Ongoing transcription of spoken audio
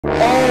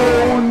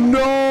Oh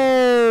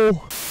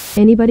no!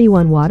 Anybody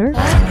want water?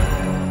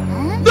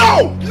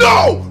 No!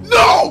 No!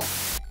 No!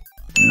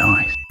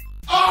 Nice.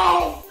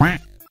 Oh!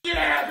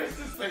 Yeah, this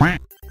is the...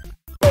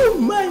 Oh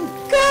my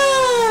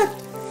god!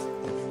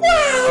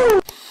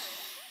 Wow!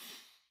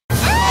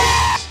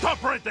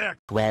 Stop right there!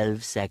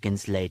 12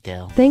 seconds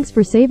later. Thanks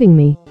for saving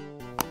me.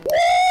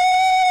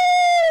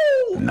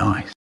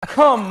 Nice.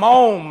 Come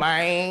on,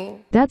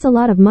 man. That's a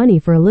lot of money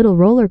for a little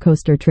roller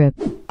coaster trip.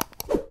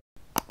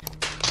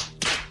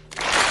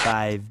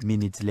 5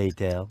 minutes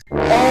later.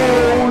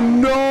 Oh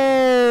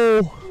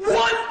no!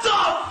 What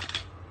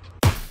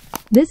the?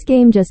 This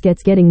game just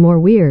getting more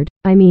weird.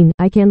 I mean,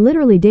 I can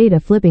literally date a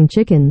flipping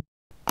chicken.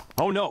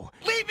 Oh no!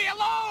 Leave me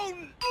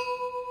alone!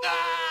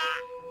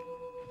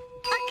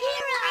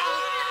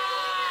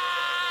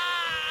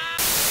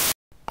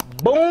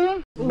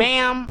 Boom,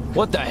 bam.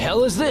 What the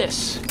hell is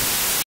this?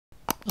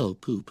 Oh,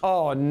 poop.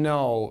 Oh,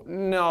 no,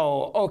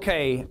 no.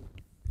 Okay.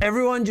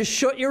 Everyone just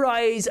shut your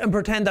eyes and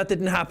pretend that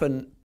didn't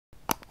happen.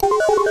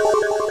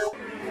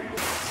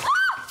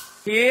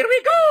 Here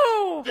we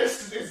go.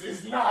 This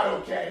is not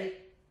okay.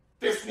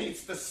 This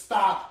needs to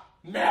stop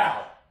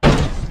now.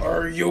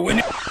 Are you in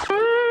it?